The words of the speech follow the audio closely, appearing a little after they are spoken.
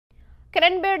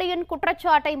கிரண்பேடியின்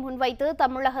குற்றச்சாட்டை முன்வைத்து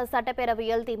தமிழக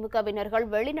சட்டப்பேரவையில் திமுகவினர்கள்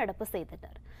வெளிநடப்பு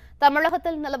செய்தனர்.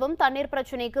 தமிழகத்தில் நிலவும் தண்ணீர்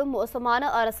பிரச்சினைக்கு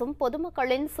மோசமான அரசும்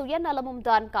பொதுமக்களின் சுயநலமும்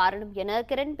தான் காரணம் என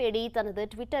கிரண்பேடி தனது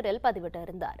ட்விட்டரில்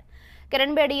பதிவிட்டிருந்தார்.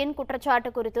 கிரண்பேடியின்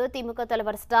குற்றச்சாட்டு குறித்து திமுக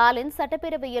தலைவர் ஸ்டாலின்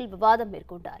சட்டப்பேரவையில் விவாதம்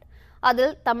மேற்கொண்டார்.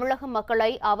 அதில் தமிழக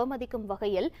மக்களை அவமதிக்கும்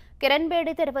வகையில்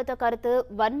கிரண்பேடி தெரிவித்த கருத்து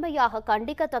வன்மையாக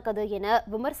கண்டிக்கத்தக்கது என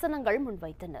விமர்சனங்கள்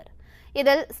முன்வைத்தனர்.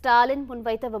 இதில் ஸ்டாலின்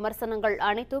முன்வைத்த விமர்சனங்கள்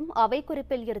அனைத்தும் அவை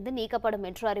குறிப்பில் இருந்து நீக்கப்படும்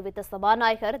என்று அறிவித்த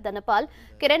சபாநாயகர் தனபால்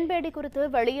கிரண்பேடி குறித்து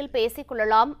வெளியில் பேசிக்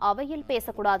கொள்ளலாம், அவையில்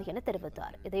பேசக்கூடாது என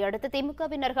தெரிவித்தார். இதையடுத்து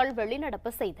திமுகவினர்கள்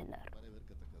வெளிநடப்பு செய்தனர்.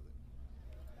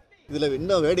 இதுல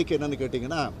இன்னும் வேடிக்கை என்னன்னு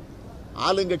கேட்டீங்கன்னா,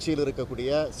 ஆளுங்கட்சியில்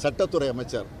இருக்கக்கூடிய சட்டத்துறை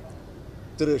அமைச்சர்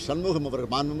திரு சண்முகம்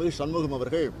அவர்கள், மாண்புமிகு சண்முகம்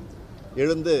அவர்கள்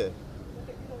எழுந்து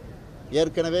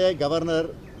ஏற்கனவே கவர்னர்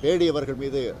பேடி அவர்கள்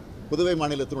மீது, புதுவை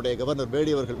மாநிலத்தினுடைய கவர்னர்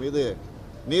பேடி அவர்கள் மீது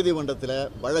நீதிமன்றத்தில்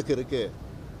வழக்கு இருக்கு.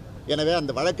 எனவே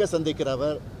அந்த வழக்கை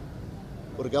சந்திக்கிறவர்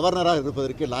ஒரு கவர்னராக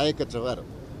இருப்பதற்கு லாயக்கற்றவர்.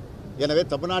 எனவே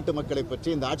தமிழ்நாட்டு மக்களை பற்றி,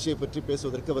 இந்த ஆட்சியை பற்றி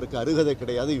பேசுவதற்கு அவருக்கு அருகதை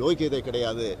கிடையாது, யோகியதை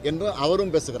கிடையாது என்று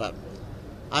அவரும் பேசுகிறார்.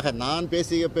 ஆக நான்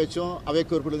பேசிய பேச்சும்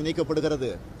அவைக்குறிப்பிலிருந்து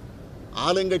நீக்கப்படுகிறது.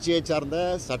 ஆளுங்கட்சியை சார்ந்த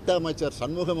சட்ட அமைச்சர்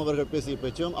சண்முகம் அவர்கள் பேசிய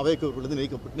பேச்சும் அவைக்குறிப்பிலிருந்து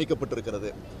நீக்கப்பட்டிருக்கிறது.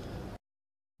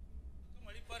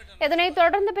 இதனைத்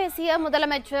தொடர்ந்து பேசிய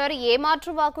முதலமைச்சர்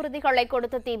ஏமாற்று வாக்குறுதிகளை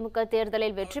கொடுத்த திமுக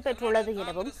தேர்தலில் வெற்றி பெற்றுள்ளது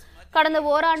எனவும், கடந்த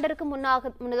ஓராண்டிற்கு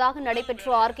முன்னதாக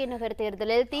நடைபெற்ற ஆர்கே நகர்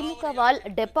தேர்தலில் திமுகவால்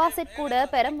டெபாசிட் கூட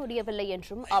பெற முடியவில்லை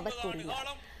என்றும் அவர்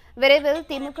கூறினார். விரைவில்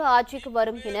திமுக ஆட்சிக்கு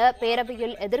வரும் என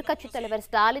பேரவையில் எதிர்க்கட்சித் தலைவர்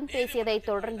ஸ்டாலின் பேசியதை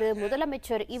தொடர்ந்து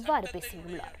முதலமைச்சர் இவ்வாறு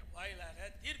பேசியுள்ளார்.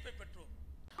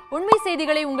 உண்மை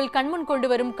செய்திகளை உங்கள் கண்முன் கொண்டு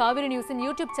வரும் காவிரி நியூஸின்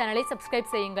யூடியூப் சேனலை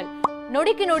சப்ஸ்கிரைப் செய்யுங்கள்.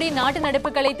 நொடிக்கு நொடி நாட்டு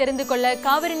நடப்புகளை தெரிந்து கொள்ள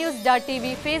காவிரி நியூஸ்.tv,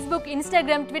 Facebook,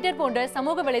 Instagram, Twitter போன்ற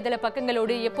சமூக வலைதள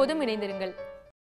பக்கங்களோடு எப்போதும் இணைந்திருங்கள்.